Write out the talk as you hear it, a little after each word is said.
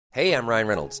Hey, I'm Ryan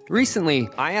Reynolds. Recently,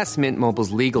 I asked Mint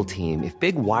Mobile's legal team if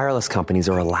big wireless companies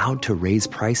are allowed to raise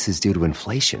prices due to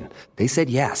inflation. They said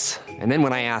yes. And then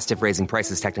when I asked if raising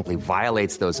prices technically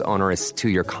violates those onerous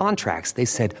two-year contracts, they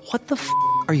said, "What the f***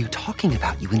 are you talking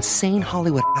about, you insane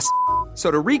Hollywood ass?" So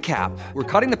to recap, we're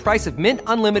cutting the price of Mint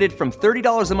Unlimited from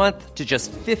 $30 a month to just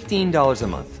 $15 a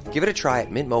month. Give it a try at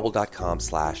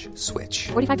mintmobile.com/switch.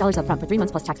 $45 up front for 3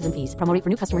 months plus taxes and fees. Promo rate for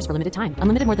new customers for limited time.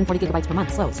 Unlimited more than 40 gigabytes per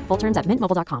month. Slows full terms at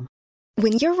mintmobile.com.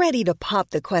 When you're ready to pop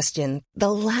the question,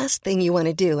 the last thing you want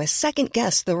to do is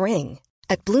second-guess the ring.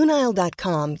 At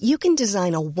BlueNile.com, you can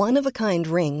design a one-of-a-kind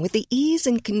ring with the ease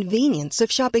and convenience of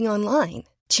shopping online.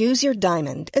 Choose your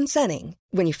diamond and setting.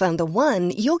 When you find the one,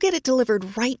 you'll get it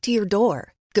delivered right to your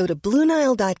door. Go to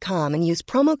BlueNile.com and use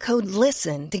promo code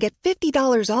LISTEN to get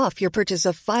 $50 off your purchase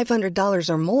of $500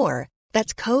 or more.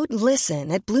 That's code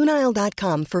LISTEN at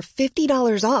BlueNile.com for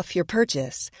 $50 off your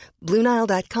purchase.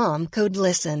 BlueNile.com, code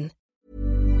LISTEN.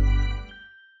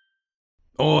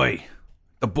 Oi!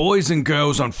 The boys and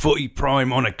girls on Footy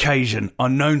Prime on occasion are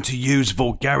known to use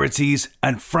vulgarities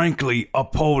and frankly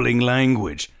appalling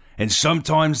language, and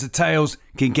sometimes the tales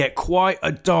can get quite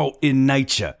adult in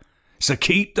nature. So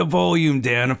keep the volume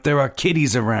down if there are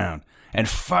kiddies around, and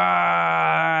thank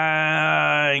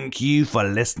you for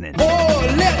listening.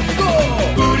 Oh, let's go!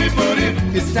 Booty, booty,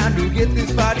 it's time to get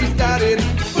this party started.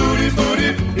 Booty,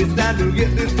 booty, it's time to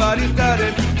get this party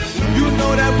started. You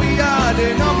know that we are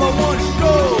the number one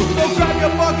show. So grab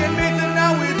your fucking mates and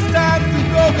now it's time to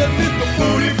go. Cause it's the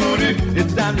booty, booty,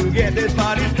 it's time to get this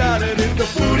party started. It's the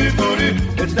booty, booty,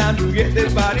 it's time to get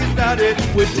this party started.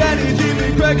 With Danny,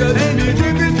 Jimmy, Gregor, Amy,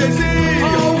 Jimmy, JC.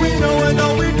 All we know and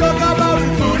all we talk about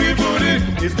is booty,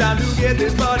 booty. It's time to get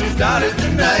this party started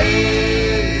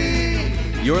tonight.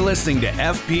 You're listening to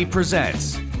FP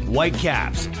Presents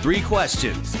Whitecaps 3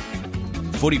 Questions.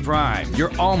 Footy Prime,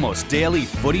 your almost daily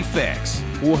footy fix.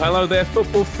 Well, hello there,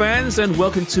 football fans, and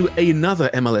welcome to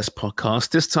another MLS podcast.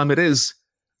 This time it is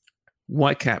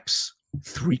Whitecaps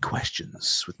 3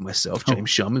 Questions with myself,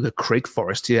 James Sharman, the Craig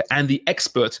Forrest here, and the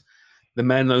expert, the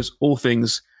man knows all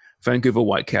things Vancouver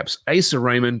Whitecaps, Asa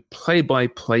Raymond,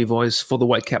 play-by-play voice for the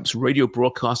Whitecaps radio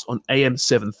broadcast on AM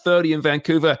 730 in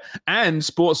Vancouver, and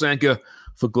sports anchor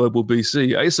for Global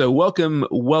BC. Asa,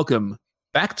 welcome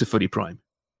back to Footy Prime.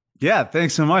 Yeah,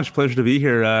 thanks so much. Pleasure to be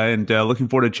here and looking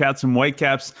forward to chat some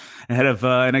Whitecaps ahead of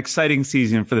an exciting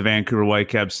season for the Vancouver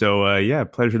Whitecaps. So,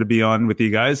 pleasure to be on with you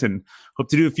guys and hope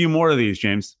to do a few more of these,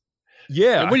 James.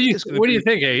 Yeah. What do you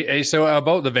think, Asa,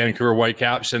 about the Vancouver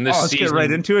Whitecaps and this let's season? Get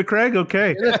right into it, Craig.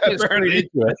 Okay. Let's get right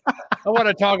into it. I want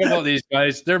to talk about these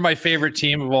guys. They're my favorite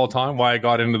team of all time, why I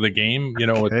got into the game,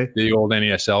 with the old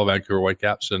NESL Vancouver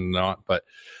Whitecaps and not. But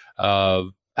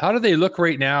how do they look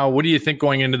right now? What do you think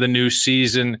going into the new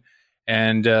season?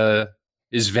 And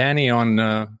is Vanny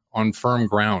on firm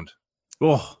ground?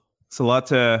 Oh, it's a lot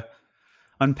to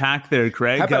unpack there,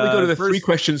 Craig. How about we go to the 3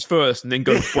 questions first and then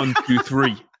go 1, 2,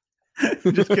 3?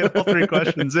 Just get all 3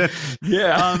 questions in.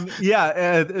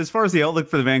 As far as the outlook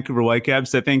for the Vancouver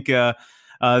Whitecaps, I think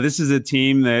this is a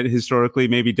team that historically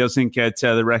maybe doesn't get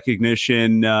the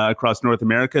recognition across North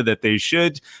America that they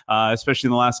should, especially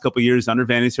in the last couple of years under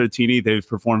Vanni Sartini. They've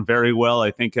performed very well.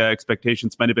 I think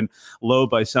expectations might have been low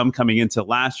by some coming into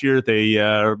last year. They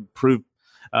proved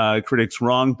critics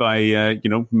wrong by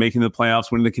making the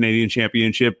playoffs, winning the Canadian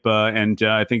Championship, and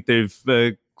I think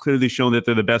they've clearly shown that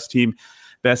they're the best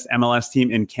MLS team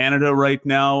in Canada right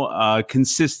now.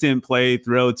 Consistent play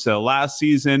throughout last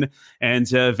season. And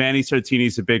Vanni Sartini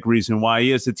is a big reason why.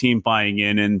 He has the team buying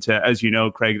in. And as you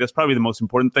know, Craig, that's probably the most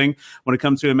important thing when it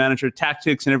comes to a manager.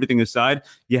 Tactics and everything aside,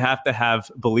 you have to have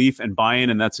belief and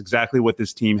buy-in. And that's exactly what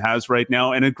this team has right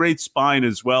now. And a great spine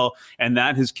as well. And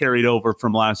that has carried over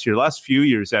from last few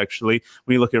years, actually.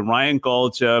 When you look at Ryan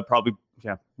Gauld, probably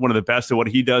one of the best at what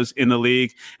he does in the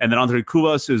league. And then Andre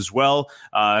Cubas as well,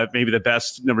 maybe the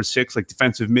best number 6, like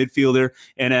defensive midfielder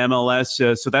in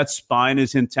MLS. So that spine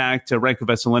is intact. Ranko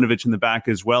Veselinovic in the back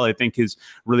as well, I think has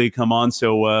really come on.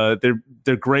 So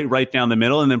they're great right down the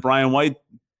middle. And then Brian White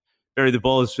buried the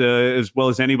ball as well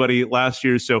as anybody last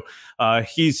year. So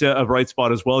he's a bright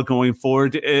spot as well going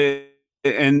forward.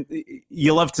 And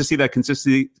you love to see that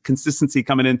consistency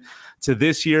coming in to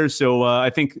this year. So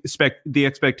I think the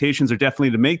expectations are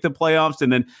definitely to make the playoffs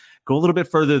and then go a little bit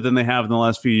further than they have in the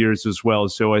last few years as well.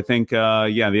 So I think,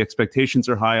 the expectations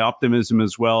are high, optimism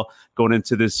as well going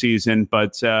into this season.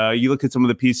 But you look at some of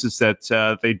the pieces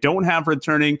that they don't have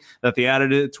returning, that they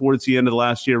added it towards the end of the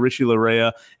last year, Richie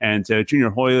Laryea and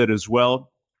Junior Hoylett as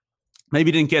well.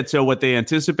 Maybe didn't get to what they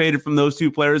anticipated from those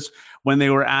 2 players when they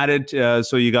were added.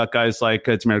 So you got guys like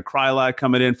Tamir Krylak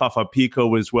coming in, Fafa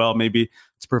Pico as well, maybe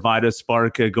to provide a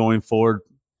spark going forward.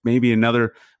 Maybe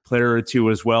another player or two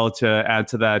as well to add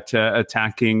to that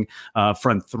attacking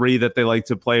front three that they like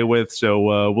to play with.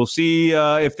 So we'll see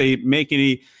if they make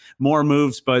any more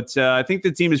moves, but I think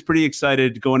the team is pretty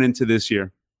excited going into this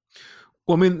year.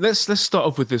 Well, I mean, let's start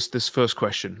off with this first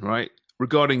question, right?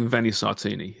 Regarding Vanni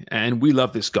Sartini, and we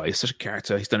love this guy. He's such a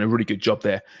character. He's done a really good job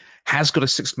there. Has got a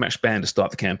 6-match ban to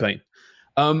start the campaign.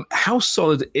 How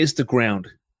solid is the ground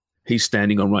he's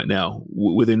standing on right now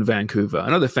within Vancouver? I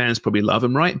know the fans probably love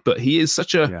him, right? But he is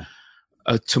such a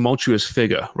tumultuous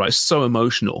figure, right? So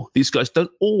emotional. These guys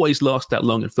don't always last that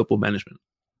long in football management.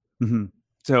 Mm-hmm.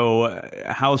 So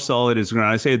how solid is the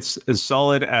ground? I say it's as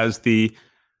solid as the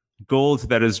gold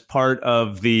that is part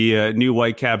of the new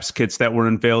Whitecaps kits that were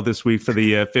unveiled this week for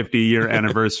the 50-year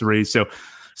anniversary. So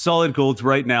solid gold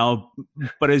right now.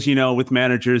 But as you know, with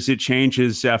managers, it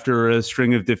changes after a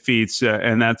string of defeats.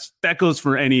 And that goes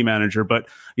for any manager. But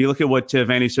you look at what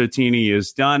Vanni Sartini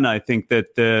has done. I think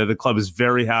that the club is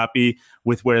very happy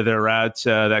with where they're at,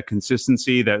 that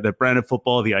consistency, that brand of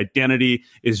football, the identity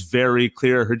is very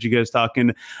clear. I heard you guys talking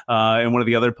in one of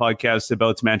the other podcasts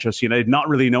about Manchester United not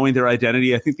really knowing their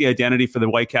identity. I think the identity for the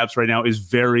Whitecaps right now is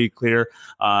very clear.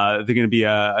 They're going to be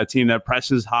a team that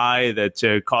presses high,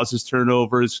 that causes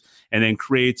turnovers, and then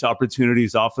creates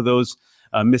opportunities off of those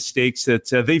mistakes that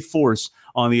they force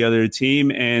on the other team.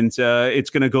 And it's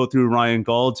going to go through Ryan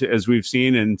Gauld, as we've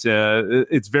seen. And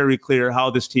it's very clear how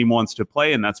this team wants to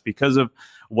play. And that's because of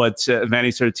what Vanni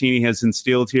Sartini has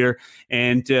instilled here.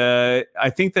 And I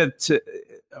think that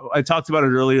I talked about it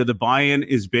earlier. The buy-in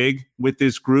is big with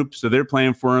this group. So they're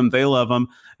playing for him. They love him.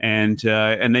 And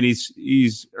then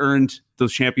he's earned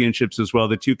those championships as well.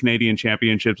 The 2 Canadian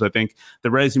championships. I think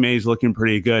the resume is looking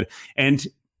pretty good. And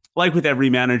like with every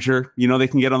manager, they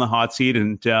can get on the hot seat,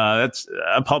 and that's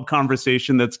a pub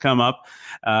conversation that's come up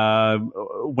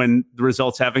when the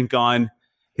results haven't gone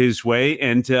his way.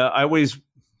 And I always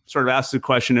sort of ask the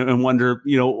question and wonder,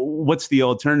 what's the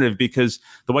alternative? Because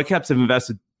the Whitecaps have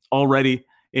invested already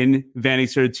in Vanni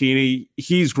Sartini.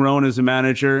 He's grown as a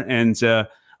manager, and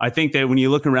I think that when you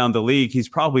look around the league, he's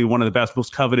probably one of the best,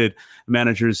 most coveted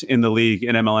managers in the league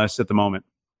in MLS at the moment.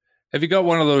 Have you got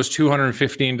one of those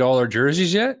 $215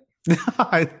 jerseys yet?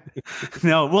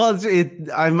 No. Well,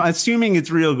 I'm assuming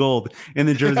it's real gold in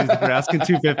the jerseys. If you're asking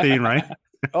 $215, right?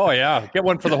 Oh yeah, get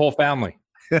one for the whole family.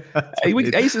 He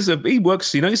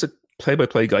works. He's a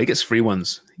play-by-play guy. He gets free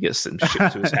ones. He gets them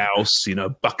shipped to his house.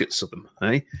 Buckets of them,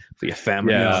 for your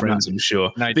family and friends. I'm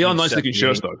sure they are nice looking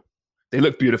shirts, though. They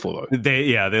look beautiful, though.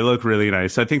 They look really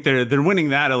nice. I think they're winning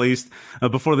that at least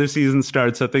before the season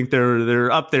starts. I think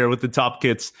they're up there with the top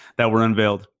kits that were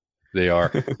unveiled. They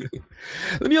are.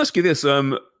 Let me ask you this: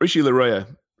 Richie Laryea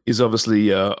is obviously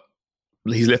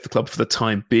he's left the club for the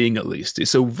time being, at least.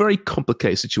 It's a very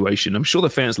complicated situation. I'm sure the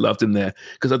fans loved him there,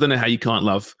 because I don't know how you can't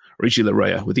love Richie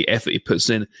Laryea with the effort he puts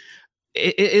in.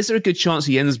 Is there a good chance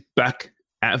he ends back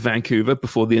at Vancouver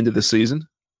before the end of the season?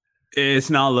 It's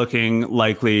not looking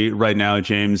likely right now,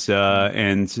 James,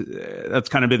 and that's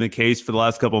kind of been the case for the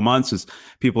last couple of months, as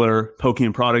people are poking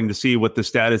and prodding to see what the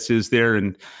status is there.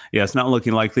 And it's not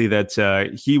looking likely that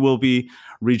he will be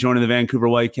rejoining the Vancouver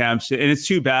Whitecaps. And it's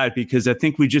too bad, because I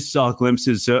think we just saw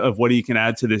glimpses of what he can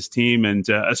add to this team, and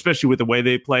especially with the way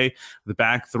they play, the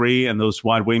back three and those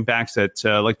wide wing backs that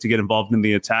like to get involved in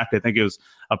the attack. I think it was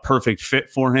a perfect fit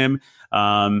for him.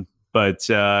 But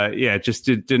it just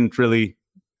didn't really,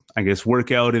 I guess,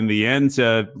 work out in the end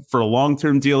for a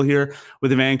long-term deal here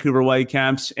with the Vancouver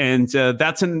Whitecaps. And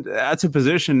that's a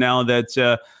position now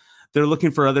that they're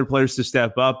looking for other players to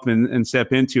step up and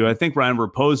step into. I think Ryan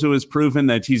Raposo has proven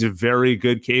that he's a very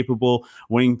good, capable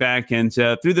wing back. And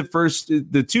through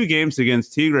the 2 games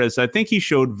against Tigres, I think he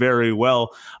showed very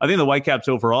well. I think the Whitecaps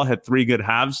overall had 3 good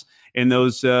halves in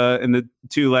those in the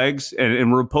 2 legs.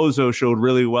 And Raposo showed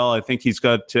really well. I think he's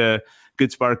got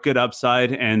good spark, good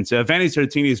upside. And Vanni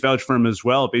Sartini has vouched for him as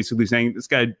well, basically saying this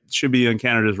guy should be on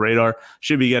Canada's radar,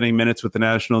 should be getting minutes with the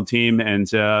national team. And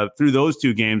through those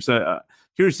 2 games,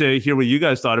 curious to hear what you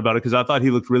guys thought about it, because I thought he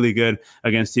looked really good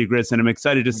against Tigres, and I'm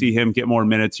excited to see him get more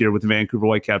minutes here with the Vancouver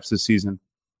Whitecaps this season.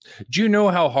 Do you know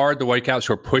how hard the Whitecaps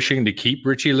were pushing to keep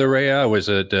Richie Laryea? Was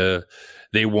it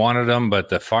they wanted him, but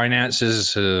the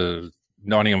finances,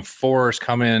 Nottingham Forest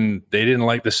come in, they didn't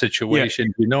like the situation?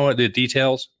 Do you know the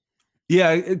details?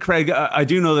 Yeah, Craig, I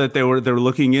do know that they were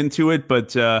looking into it,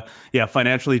 but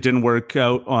financially it didn't work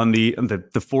out on the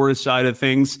Forest side of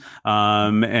things.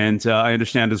 And I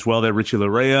understand as well that Richie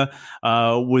Laryea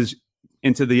was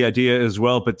into the idea as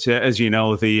well. But as you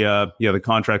know, the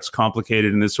contract's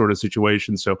complicated in this sort of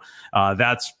situation. So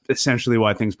that's essentially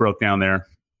why things broke down there.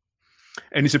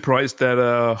 Any surprise that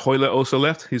Hoylett also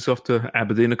left? He's off to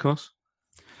Aberdeen, of course.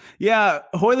 Yeah,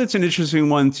 Hoylett's an interesting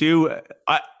one too.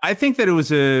 I think that it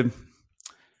was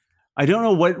I don't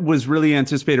know what was really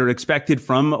anticipated or expected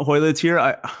from Hoylett here.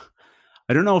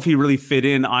 I don't know if he really fit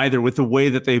in either with the way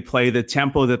that they play, the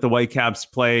tempo that the Whitecaps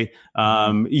play.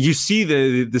 You see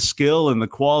the skill and the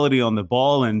quality on the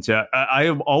ball, and I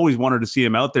have always wanted to see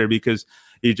him out there because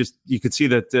you could see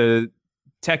that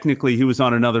technically he was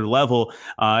on another level.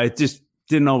 It just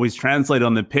didn't always translate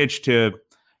on the pitch to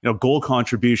goal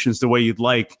contributions the way you'd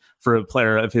like for a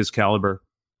player of his caliber.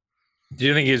 Do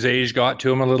you think his age got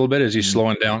to him a little bit? Is he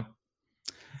slowing down?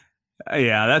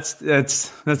 Yeah, that's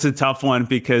a tough one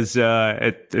because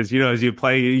as you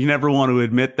play, you never want to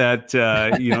admit that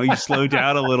you slow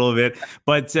down a little bit.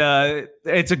 But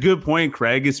it's a good point,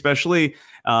 Craig, especially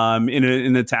in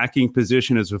an attacking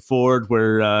position as a forward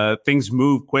where things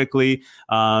move quickly.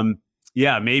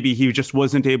 Maybe he just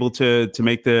wasn't able to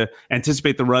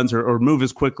anticipate the runs or move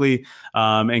as quickly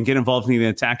and get involved in the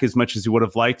attack as much as he would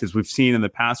have liked, as we've seen in the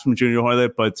past from Junior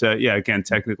Hoylett. But again,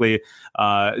 technically,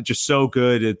 just so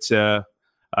good. It's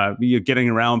you're getting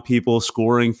around people,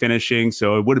 scoring, finishing.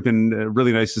 So it would have been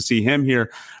really nice to see him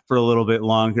here for a little bit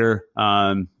longer.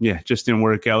 Just didn't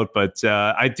work out. But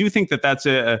I do think that that's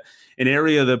an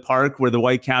area of the park where the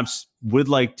Whitecaps would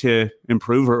like to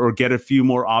improve or get a few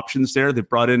more options there. They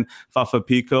brought in Fafa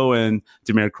Picault and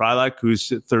Damir Kreilach,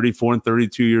 who's 34 and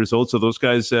 32 years old. So those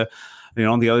guys, on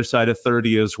the other side of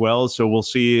 30 as well. So we'll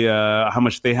see how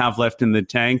much they have left in the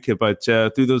tank. But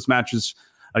through those matches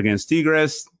against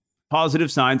Tigres,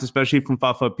 positive signs, especially from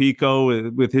Fafa Picault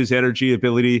with his energy,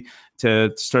 ability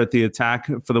to start the attack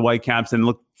for the Whitecaps and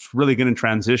look really good in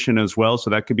transition as well. So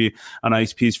that could be a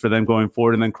nice piece for them going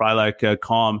forward. And then Kreilach,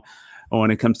 calm when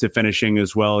it comes to finishing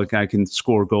as well. A guy can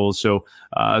score goals. So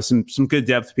some good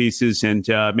depth pieces, and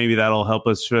maybe that'll help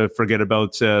us forget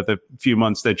about the few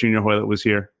months that Junior Hoylett was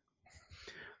here.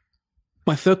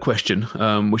 My third question,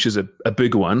 which is a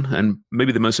big one and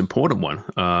maybe the most important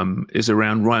one, is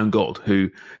around Ryan Gauld,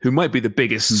 who might be the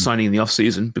biggest signing in the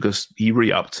offseason because he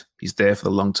re-upped. He's there for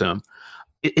the long term.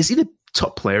 Is he the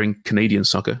top player in Canadian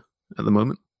soccer at the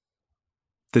moment?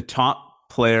 The top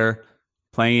player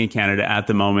playing in Canada at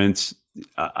the moment,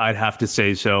 I'd have to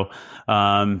say so.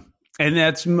 And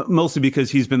that's mostly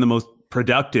because he's been the most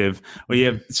productive. We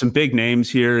have some big names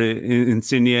here in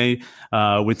Signé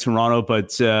with Toronto,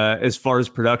 but as far as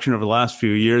production over the last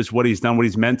few years, what he's done, what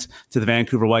he's meant to the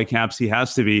Vancouver Whitecaps, he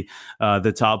has to be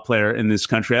the top player in this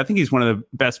country. I think he's one of the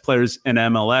best players in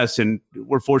MLS, and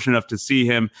we're fortunate enough to see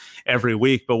him every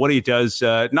week. But what he does,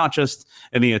 not just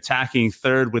in the attacking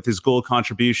third with his goal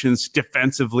contributions,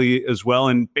 defensively as well,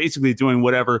 and basically doing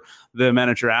whatever the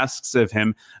manager asks of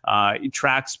him. He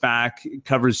tracks back,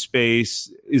 covers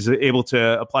space, is able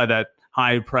to apply that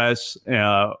high press,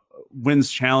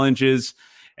 wins challenges,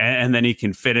 and then he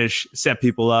can finish, set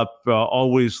people up,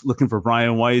 always looking for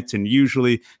Brian White and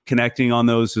usually connecting on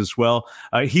those as well.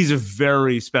 He's a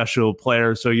very special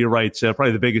player. So you're right.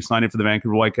 Probably the biggest signing for the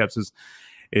Vancouver Whitecaps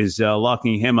is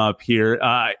locking him up here.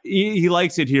 He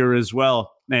likes it here as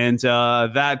well. And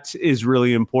that is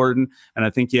really important. And I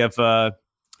think you have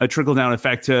a trickle-down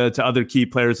effect to other key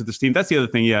players of this team. That's the other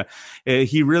thing,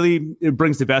 he really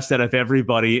brings the best out of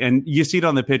everybody, and you see it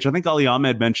on the pitch. I think Ali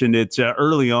Ahmed mentioned it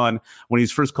early on when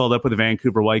he's first called up with the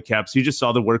Vancouver Whitecaps. You just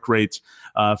saw the work rate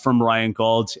from Ryan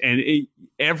Gauld, and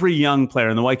every young player,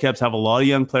 and the Whitecaps have a lot of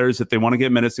young players that they want to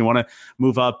get minutes, they want to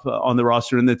move up on the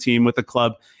roster in the team with the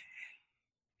club.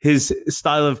 His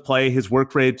style of play, his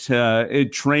work rate,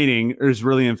 training is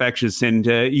really infectious, and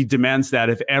he demands that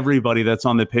of everybody that's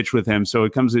on the pitch with him. So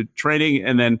it comes to training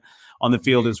and then on the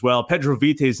field as well. Pedro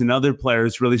Vite is another player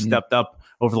who's really stepped up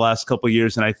over the last couple of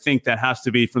years, and I think that has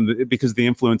to be because of the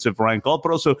influence of Ryan Gauld,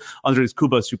 but also Andres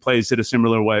Cubas, who plays a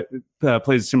similar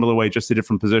way, just a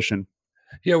different position.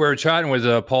 Yeah, we were chatting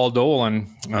with Paul Dolan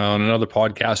on another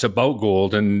podcast about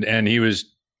Gauld, and he was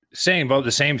saying about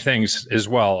the same things as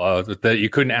well, that you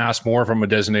couldn't ask more from a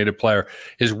designated player.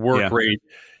 His work rate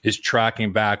is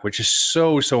tracking back, which is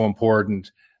so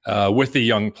important with the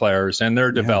young players and their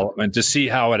development to see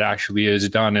how it actually is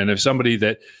done. And if somebody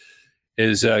that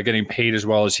is getting paid as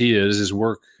well as he is, his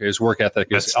work ethic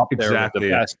is up there with the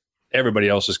best, everybody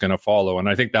else is going to follow. And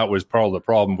I think that was part of the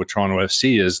problem with Toronto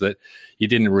FC, is that you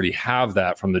didn't really have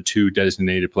that from the two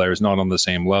designated players, not on the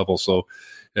same level. So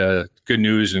good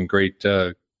news and great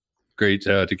to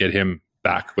get him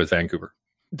back with Vancouver.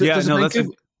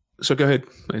 So go ahead.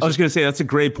 I was going to say that's a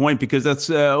great point, because that's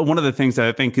one of the things that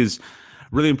I think is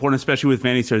really important, especially with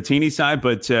Vanni Sartini's side.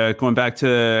 But going back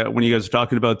to when you guys were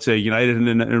talking about United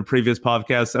in a previous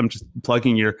podcast, I'm just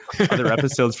plugging your other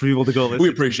episodes for people to go listen. We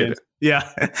appreciate it. Yeah.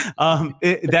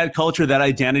 That culture, that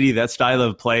identity, that style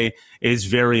of play is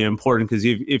very important, because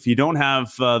if you don't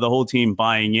have the whole team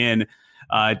buying in,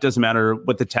 it doesn't matter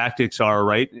what the tactics are,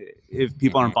 right? If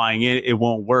people aren't buying in, it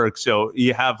won't work. So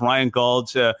you have Ryan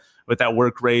Gauld with that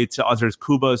work rate, Andres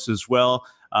Cubas as well,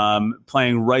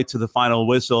 playing right to the final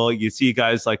whistle. You see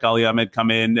guys like Ali Ahmed come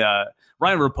in.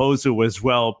 Ryan Raposo as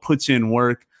well puts in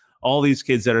work. All these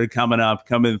kids that are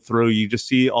coming through, you just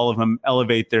see all of them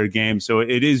elevate their game. So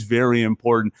it is very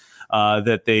important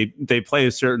that they play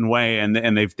a certain way,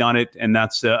 and they've done it, and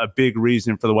that's a big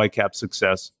reason for the Whitecaps'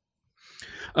 success.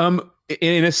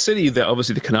 In a city that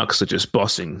obviously the Canucks are just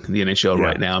bossing the NHL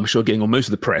right now, I'm sure getting most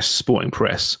of the press, sporting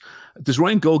press. Does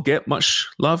Ryan Gauld get much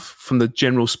love from the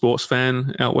general sports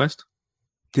fan out west?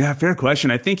 Yeah, fair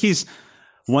question. I think he's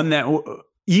one that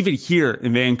even here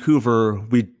in Vancouver,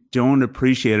 we don't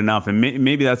appreciate enough. And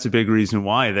maybe that's a big reason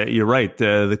why. That you're right.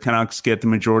 The Canucks get the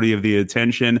majority of the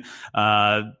attention.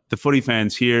 The footy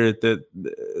fans here,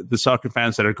 the soccer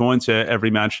fans that are going to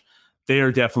every match, they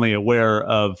are definitely aware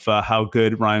of how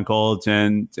good Ryan Gauld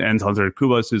and Andres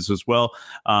Cubas is as well.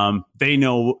 They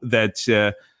know that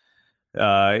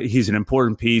he's an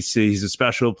important piece. He's a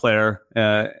special player.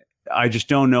 I just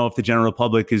don't know if the general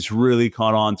public is really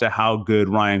caught on to how good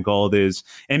Ryan Gauld is.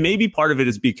 And maybe part of it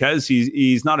is because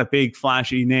he's not a big,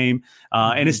 flashy name.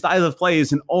 And his style of play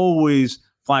isn't always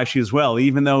flashy as well,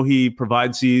 even though he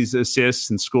provides these assists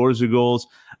and scores the goals.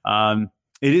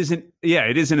 It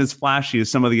isn't as flashy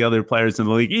as some of the other players in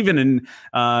the league, even in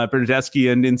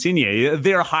Bernardeschi and Insigne.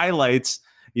 Their highlights,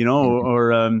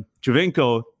 or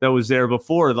Jovinko that was there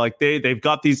before, like they've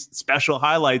got these special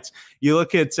highlights. You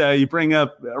look at you bring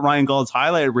up Ryan Gauld's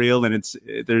highlight reel, and it's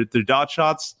they're dot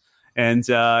shots, and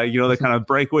the kind of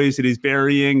breakaways that he's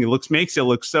burying. Makes it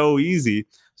look so easy.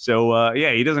 So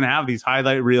he doesn't have these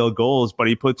highlight reel goals, but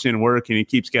he puts in work and he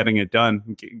keeps getting it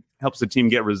done. Helps the team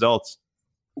get results.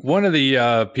 One of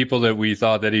the people that we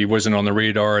thought that he wasn't on the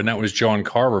radar, and that was John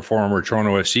Carver, former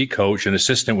Toronto FC coach and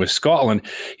assistant with Scotland.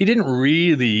 He didn't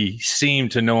really seem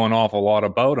to know an awful lot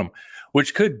about him,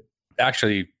 which could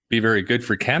actually be very good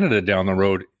for Canada down the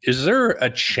road. Is there a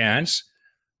chance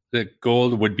that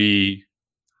Gauld would be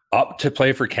up to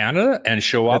play for Canada and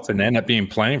show up and end up being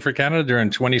playing for Canada during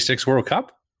 26 World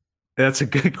Cup? That's a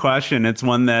good question. It's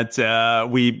one that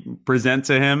we present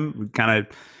to him. We kind of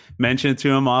mention it to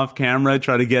him off camera,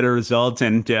 try to get a result,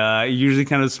 and he usually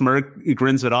kind of he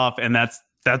grins it off, and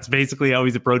that's basically how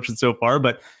he's approached it so far.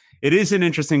 But it is an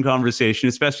interesting conversation,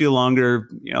 especially the longer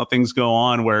things go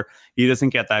on where he doesn't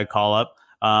get that call up,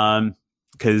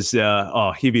 because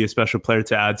he'd be a special player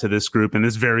to add to this group, and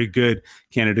this very good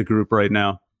Canada group right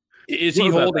now. Is he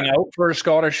holding out for a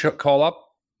Scottish call up?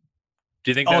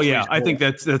 Do you think? I think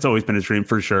that's always been his dream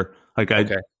for sure.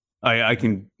 Okay. I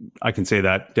can say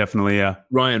that definitely. Yeah.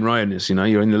 Ryan is,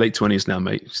 you're in the late 20s now,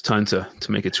 mate. It's time to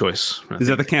make a choice. Is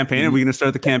that the campaign? Are we going to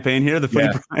start the campaign here?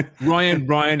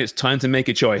 Ryan, it's time to make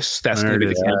a choice. That's going to be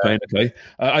the campaign. Okay.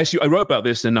 I wrote about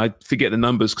this, and I forget the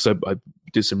numbers because I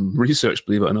did some research,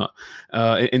 believe it or not,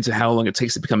 into how long it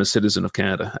takes to become a citizen of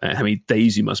Canada and how many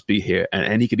days you must be here,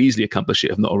 and he could easily accomplish it,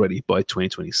 if not already, by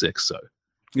 2026. So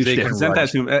they can send that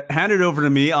to him. Hand it over to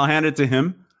me. I'll hand it to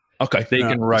him. Okay, they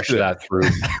can rush that through.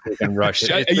 They can rush.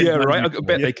 Right. I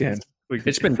bet they can.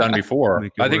 It's been done before.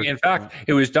 I think, in fact,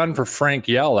 it was done for Frank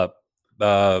Yella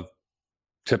to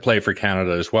play for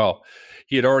Canada as well.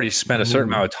 He had already spent a certain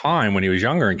amount of time when he was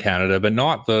younger in Canada, but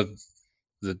not the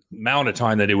amount of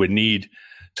time that it would need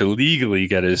to legally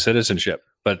get his citizenship.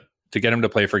 But to get him to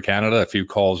play for Canada, a few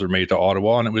calls were made to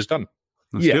Ottawa, and it was done.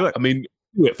 Let's do it. I mean,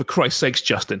 for Christ's sakes,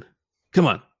 Justin, come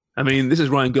on. I mean, this is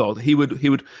Ryan Gauld. He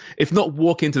would, if not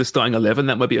walk into the starting 11,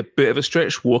 that might be a bit of a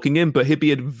stretch walking in, but he'd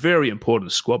be a very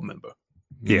important squad member.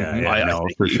 I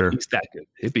for sure. He's that good.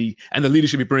 He'd be, and the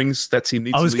leadership he brings, that team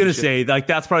needs. I was going to say,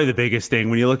 that's probably the biggest thing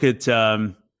when you look at,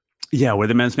 where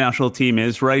the men's national team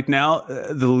is right now.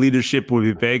 The leadership would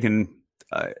be big, and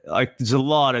there's a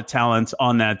lot of talent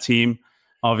on that team,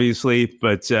 obviously,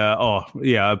 but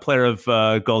a player of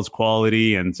Gauld's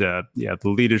quality and the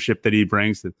leadership that he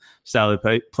brings, the style of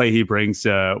play he brings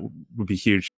would be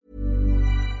huge.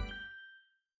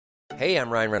 Hey,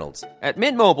 I'm Ryan Reynolds. At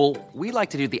Mint Mobile, we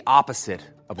like to do the opposite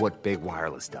of what Big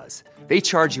Wireless does. They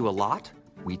charge you a lot,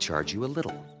 we charge you a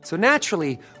little. So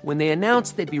naturally, when they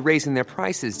announced they'd be raising their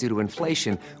prices due to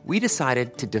inflation, we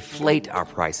decided to deflate our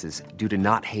prices due to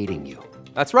not hating you.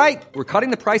 That's right. We're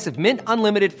cutting the price of Mint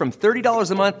Unlimited from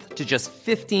 $30 a month to just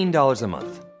 $15 a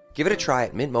month. Give it a try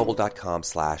at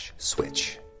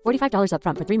mintmobile.com/switch. $45 up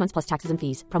front for 3 months plus taxes and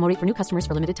fees. Promo rate for new customers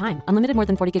for limited time. Unlimited more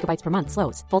than 40 gigabytes per month.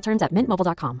 Slows full terms at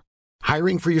mintmobile.com.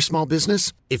 Hiring for your small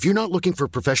business? If you're not looking for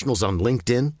professionals on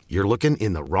LinkedIn, you're looking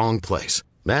in the wrong place.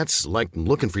 That's like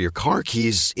looking for your car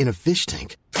keys in a fish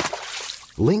tank.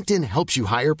 LinkedIn helps you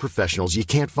hire professionals you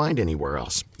can't find anywhere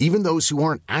else, even those who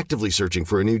aren't actively searching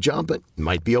for a new job but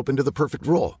might be open to the perfect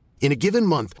role. In a given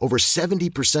month, over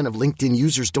 70% of LinkedIn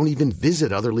users don't even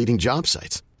visit other leading job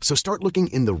sites. So start looking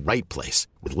in the right place.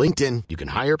 With LinkedIn, you can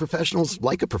hire professionals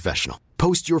like a professional.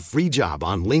 Post your free job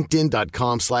on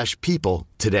linkedin.com/people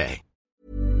today.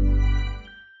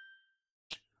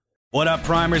 What up,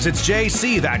 Primers? It's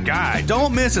JC, that guy.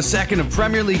 Don't miss a second of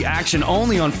Premier League action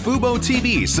only on Fubo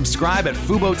TV. Subscribe at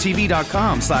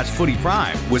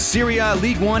FuboTV.com/FootyPrime. With Serie A,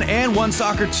 League One, and One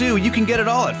Soccer 2, you can get it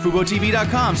all at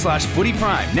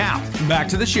FuboTV.com/FootyPrime. Now, back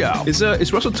to the show. Is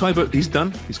Russell Teibert, he's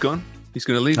done? He's gone? He's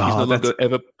going to leave? He's no longer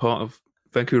ever part of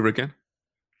Vancouver again?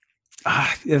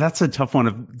 Yeah, that's a tough one.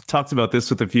 I've talked about this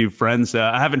with a few friends.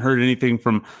 I haven't heard anything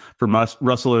from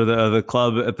Russell or the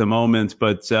club at the moment,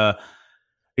 but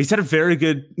he's had a very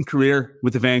good career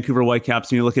with the Vancouver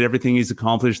Whitecaps. And you look at everything he's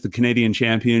accomplished, the Canadian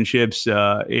Championships,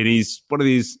 and he's one of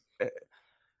these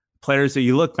players that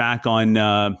you look back on,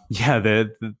 the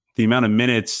amount of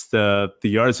minutes, the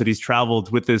yards that he's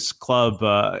traveled with this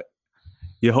club.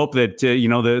 You hope that,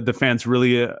 the fans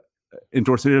really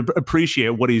endorse and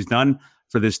appreciate what he's done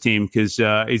for this team, because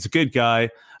he's a good guy,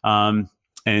 a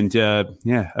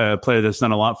player that's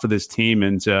done a lot for this team.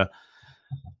 And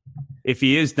if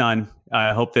he is done,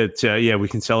 I hope that, we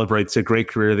can celebrate. It's a great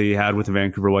career that he had with the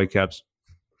Vancouver Whitecaps.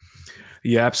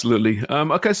 Yeah, absolutely.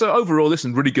 Okay, so overall,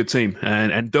 listen, really good team.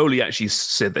 And Doley actually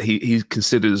said that he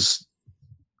considers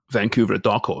Vancouver a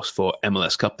dark horse for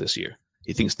MLS Cup this year.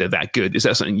 He thinks they're that good. Is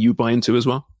that something you buy into as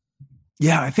well?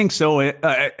 Yeah, I think so.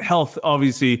 Health,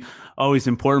 obviously, always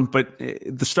important, but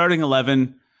the starting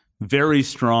 11, very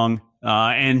strong.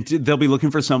 And they'll be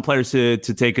looking for some players to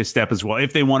take a step as well,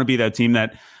 if they want to be that team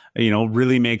that,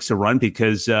 really makes a run,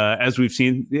 because as we've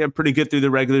seen, they're pretty good through the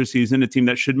regular season, a team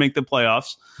that should make the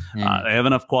playoffs. They have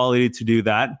enough quality to do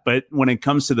that. But when it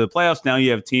comes to the playoffs, now you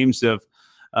have teams of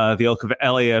the ilk of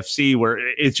LAFC, where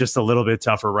it's just a little bit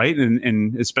tougher, right?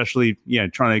 And especially,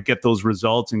 trying to get those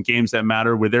results in games that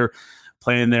matter where they're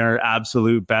playing their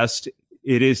absolute best.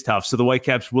 It is tough. So the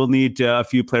Whitecaps will need a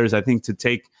few players, I think, to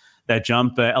take that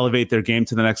jump, elevate their game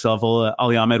to the next level.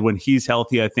 Ali Ahmed, when he's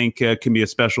healthy, I think can be a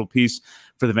special piece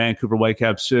for the Vancouver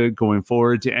Whitecaps going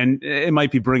forward. And it might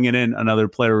be bringing in another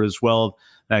player as well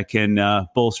that can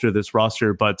bolster this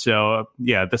roster. But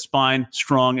the spine,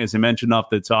 strong, as I mentioned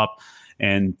off the top,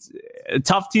 and a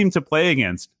tough team to play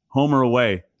against, home or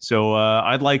away. So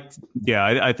I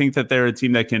think that they're a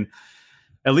team that can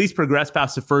at least progress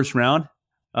past the first round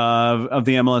of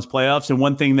the MLS playoffs. And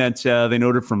one thing that they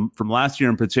noted from last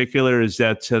year in particular is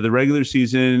that the regular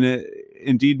season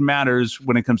indeed matters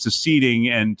when it comes to seeding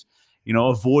and,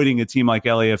 avoiding a team like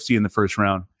LAFC in the first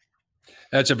round.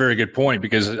 That's a very good point,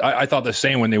 because I thought the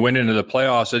same when they went into the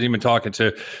playoffs. I'd even talking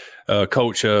to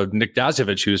coach Nick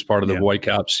Dazovic, who was part of the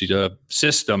Whitecaps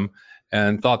system,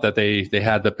 and thought that they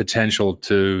had the potential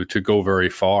to go very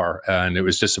far. And it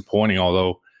was disappointing,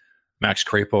 although Max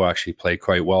Crepeau actually played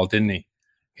quite well, didn't he,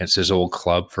 against his old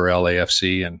club for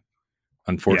LAFC, and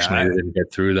unfortunately they didn't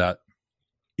get through that.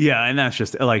 Yeah, and that's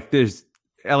just like there's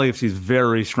LAFC's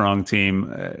very strong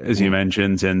team, as you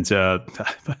mentioned, and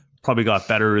probably got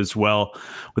better as well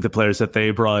with the players that they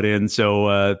brought in.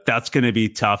 So that's going to be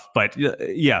tough. But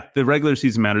the regular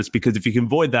season matters, because if you can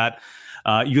avoid that,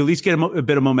 you at least get a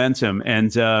bit of momentum.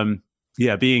 And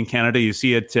being in Canada, you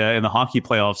see it in the hockey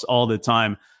playoffs all the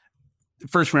time.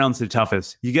 First round's the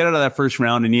toughest. You get out of that first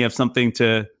round and you have something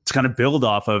to kind of build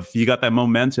off of. You got that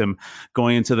momentum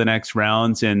going into the next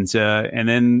rounds, and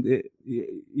then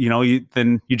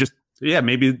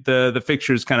maybe the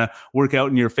fixtures kind of work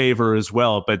out in your favor as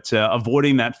well. But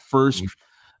avoiding that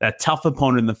tough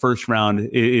opponent in the first round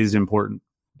is important.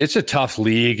 It's a tough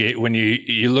league when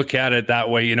you look at it that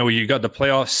way. You got the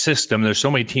playoff system. There's so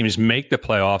many teams make the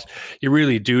playoffs. You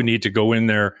really do need to go in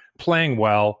there playing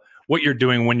well. What you're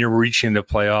doing when you're reaching the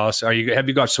playoffs. Have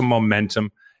you got some momentum?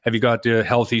 Have you got the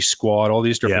healthy squad? All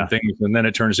these different things, and then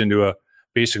it turns into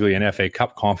basically an FA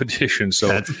Cup competition. So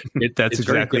that's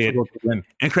exactly it.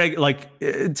 And Craig,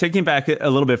 taking back a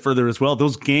little bit further as well,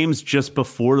 those games just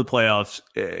before the playoffs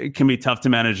can be tough to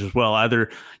manage as well. Either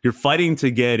you're fighting to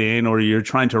get in, or you're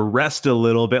trying to rest a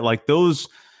little bit. Like those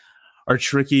are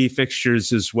tricky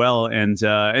fixtures as well. And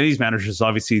these managers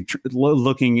obviously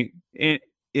looking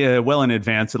well in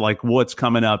advance of like what's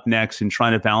coming up next and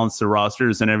trying to balance the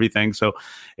rosters and everything. So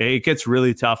it gets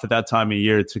really tough at that time of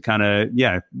year to kind of,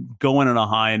 go in on a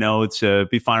high note, to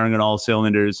be firing on all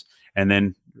cylinders, and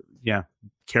then,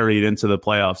 carry it into the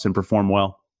playoffs and perform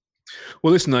well.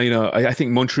 Well, listen, I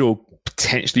think Montreal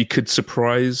potentially could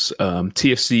surprise.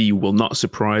 TFC will not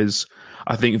surprise.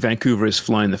 I think Vancouver is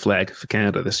flying the flag for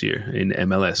Canada this year in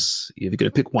MLS. If you're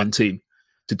going to pick one team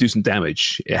to do some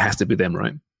damage, it has to be them,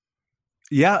 right?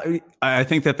 Yeah, I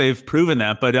think that they've proven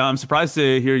that, but I'm surprised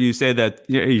to hear you say that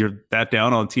you're that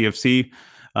down on TFC.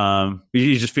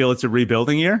 You just feel it's a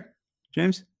rebuilding year,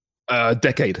 James?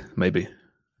 Decade, maybe.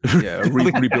 Yeah, a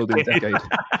rebuilding decade.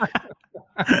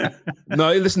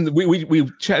 No, listen,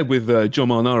 we chatted with John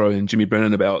Molinaro and Jimmy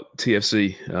Brennan about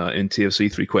TFC in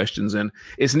TFC 3 Questions, and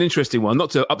it's an interesting one.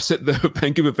 Not to upset the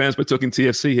Vancouver fans by talking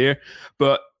TFC here,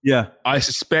 but I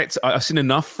suspect I've seen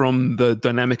enough from the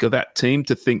dynamic of that team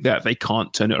to think that they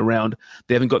can't turn it around.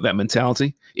 They haven't got that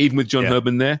mentality. Even with John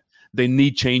Herman there, they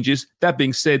need changes. That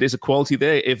being said, there's a quality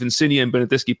there. If Insigne and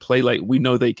Bernardeschi play like we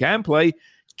know they can play,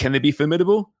 can they be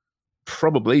formidable?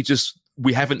 Probably. Just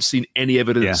we haven't seen any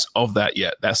evidence of that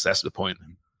yet. That's the point.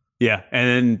 Yeah,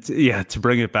 and to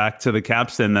bring it back to the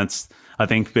Caps, then that's I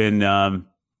think been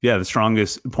the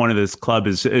strongest point of this club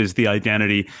is the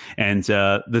identity, and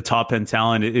the top end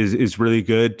talent is really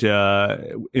good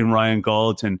in Ryan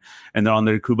Gault and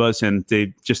Andre Cubas, and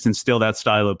they just instill that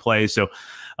style of play. So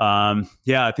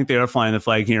I think they are flying the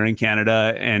flag here in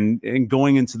Canada, and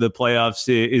going into the playoffs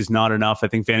is not enough. I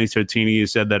think Vanni Sartini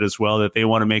has said that as well, that they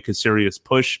want to make a serious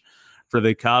push for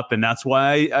the Cup, and that's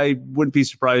why I wouldn't be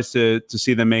surprised to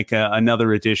see them make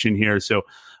another edition here. So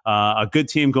a good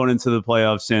team going into the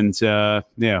playoffs, and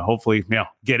hopefully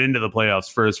get into the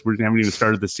playoffs first. We haven't even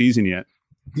started the season yet.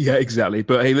 Yeah, exactly.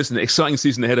 But hey, listen, exciting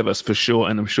season ahead of us for sure,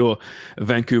 and I'm sure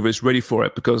Vancouver is ready for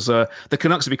it, because the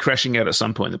Canucks will be crashing out at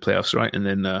some point in the playoffs, right? And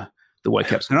then the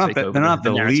Whitecaps can take over. They're not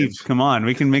the lead. Come on,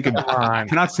 we can make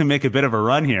Canucks can make a bit of a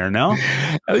run here. No,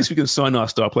 at least we can sign our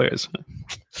star players.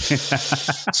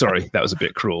 Sorry, that was a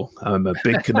bit cruel. I'm a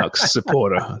big Canucks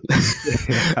supporter.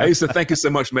 Hey, so thank you so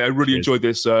much, mate. I really enjoyed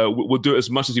this. We'll do it as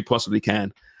much as we possibly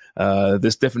can.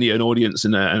 There's definitely an audience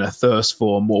and a thirst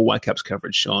for more Whitecaps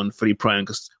coverage on Footy Prime,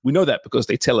 because we know that because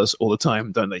they tell us all the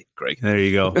time, don't they, Greg? There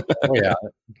you go. Oh yeah,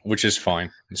 which is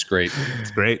fine. It's great. It's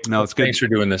great. No, it's good. Thanks for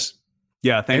doing this.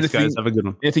 Yeah, thanks, guys. Have a good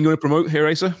one. Anything you want to promote here,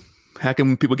 Asa? How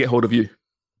can people get hold of you?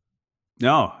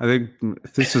 No, I think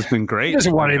this has been great. He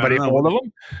doesn't want anybody hold of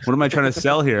him. What am I trying to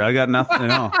sell here? I got nothing.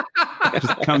 No.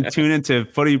 Just come tune into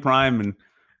Footy Prime and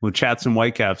we'll chat some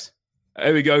Whitecaps.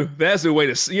 There we go. There's a way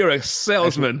to see. You're a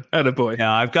salesman. Attaboy.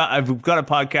 Yeah, I've got a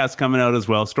podcast coming out as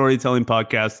well, storytelling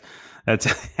podcast. That's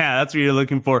what you're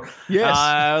looking for. Yes,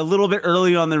 a little bit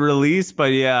early on the release, but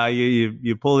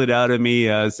you pulled it out of me.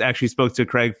 Actually spoke to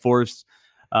Craig Forrest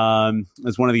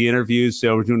as one of the interviews.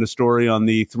 So we're doing a story on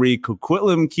the 3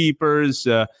 Coquitlam keepers.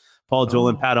 Paul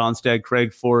Dolan, Pat Onstad,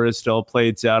 Craig Forrest, all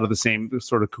played out of the same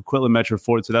sort of Coquitlam Metro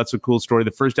Fort. So that's a cool story.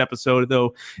 The first episode,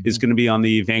 though, is going to be on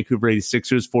the Vancouver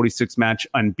 86ers 46-match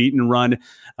unbeaten run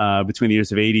between the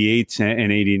years of 88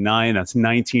 and 89. That's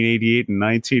 1988 and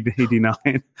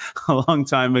 1989, a long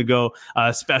time ago.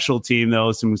 Special team,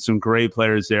 though, some great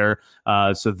players there.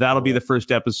 So that'll be the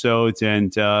first episode,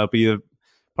 and be a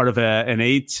part of an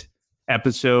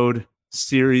 8-episode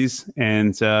series.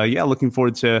 And looking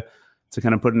forward to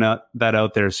kind of putting that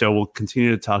out there. So we'll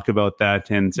continue to talk about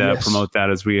that and promote that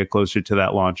as we get closer to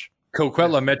that launch.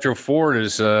 Coquitlam Metro Ford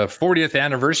is 40th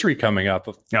anniversary coming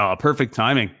up. Oh, perfect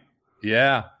timing.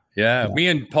 Yeah. Me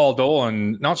and Paul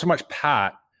Dolan, not so much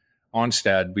Pat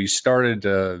Onstad. We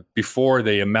started before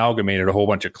they amalgamated a whole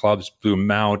bunch of clubs, Blue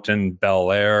Mountain,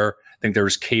 Bel Air. I think there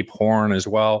was Cape Horn as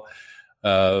well.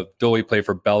 Dolly played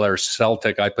for Bel Air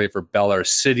Celtic. I played for Bel Air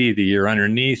City the year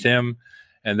underneath him.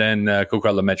 And then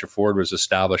Coquitlam Metro Ford was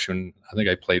established, and I think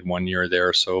I played 1 year there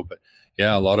or so. But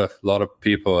yeah, a lot of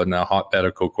people in the hotbed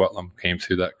of Coquitlam came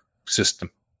through that system.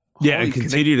 Yeah, and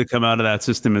continue to come out of that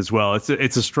system as well. It's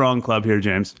a strong club here,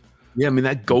 James. Yeah, I mean,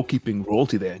 that goalkeeping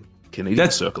royalty there,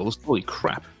 Canadian circles, holy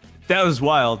crap. That was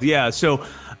wild. Yeah, so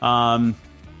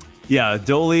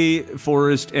Dolly,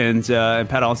 Forrest, and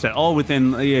Pat Onstad, all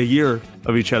within a year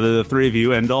of each other, the three of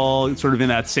you, and all sort of in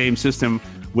that same system,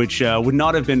 which would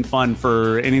not have been fun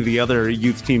for any of the other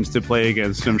youth teams to play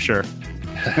against, I'm sure.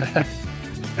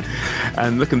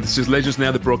 And look, this is legends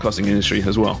now, the broadcasting industry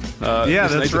as well.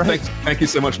 That's Nathan, right. Thank you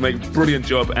so much, mate. Brilliant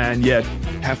job. And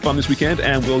have fun this weekend,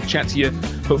 and we'll chat to you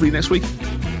hopefully next week.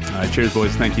 All right, cheers,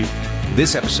 boys. Thank you.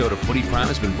 This episode of Footy Prime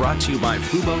has been brought to you by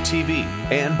Fubo TV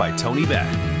and by Tony Beck.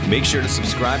 Make sure to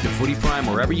subscribe to Footy Prime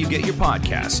wherever you get your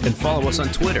podcasts and follow us on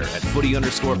Twitter at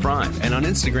 @footy_prime and on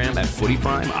Instagram at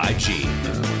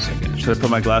 @footyprimeig. 1 second. Should I put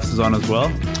my glasses on as well?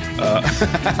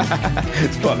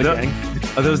 It's part of the gang.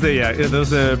 Are those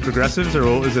the progressives, or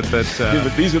what was it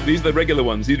that? These are the regular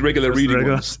ones. These regular reading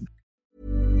ones.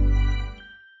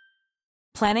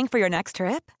 Planning for your next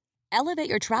trip? Elevate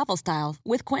your travel style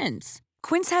with Quince.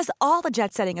 Quince has all the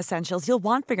jet-setting essentials you'll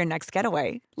want for your next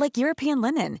getaway, like European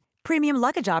linen, premium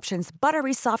luggage options,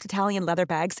 buttery soft Italian leather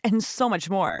bags, and so much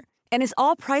more. And is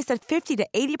all priced at 50 to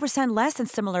 80% less than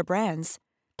similar brands.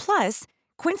 Plus,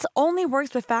 Quince only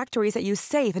works with factories that use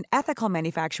safe and ethical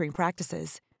manufacturing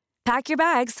practices. Pack your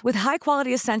bags with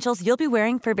high-quality essentials you'll be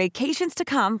wearing for vacations to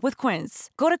come with Quince.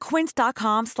 Go to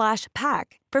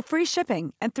quince.com/pack for free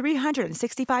shipping and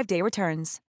 365-day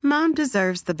returns. Mom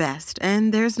deserves the best,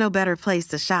 and there's no better place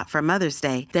to shop for Mother's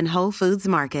Day than Whole Foods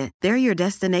Market. They're your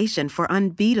destination for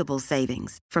unbeatable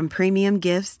savings, from premium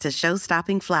gifts to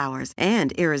show-stopping flowers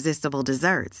and irresistible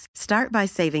desserts. Start by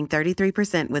saving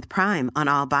 33% with Prime on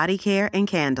all body care and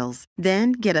candles.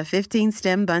 Then get a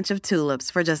 15-stem bunch of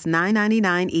tulips for just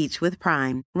 $9.99 each with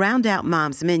Prime. Round out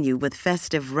Mom's menu with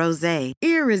festive rosé,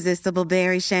 irresistible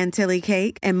berry chantilly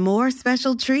cake, and more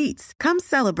special treats. Come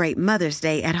celebrate Mother's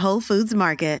Day at Whole Foods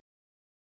Market.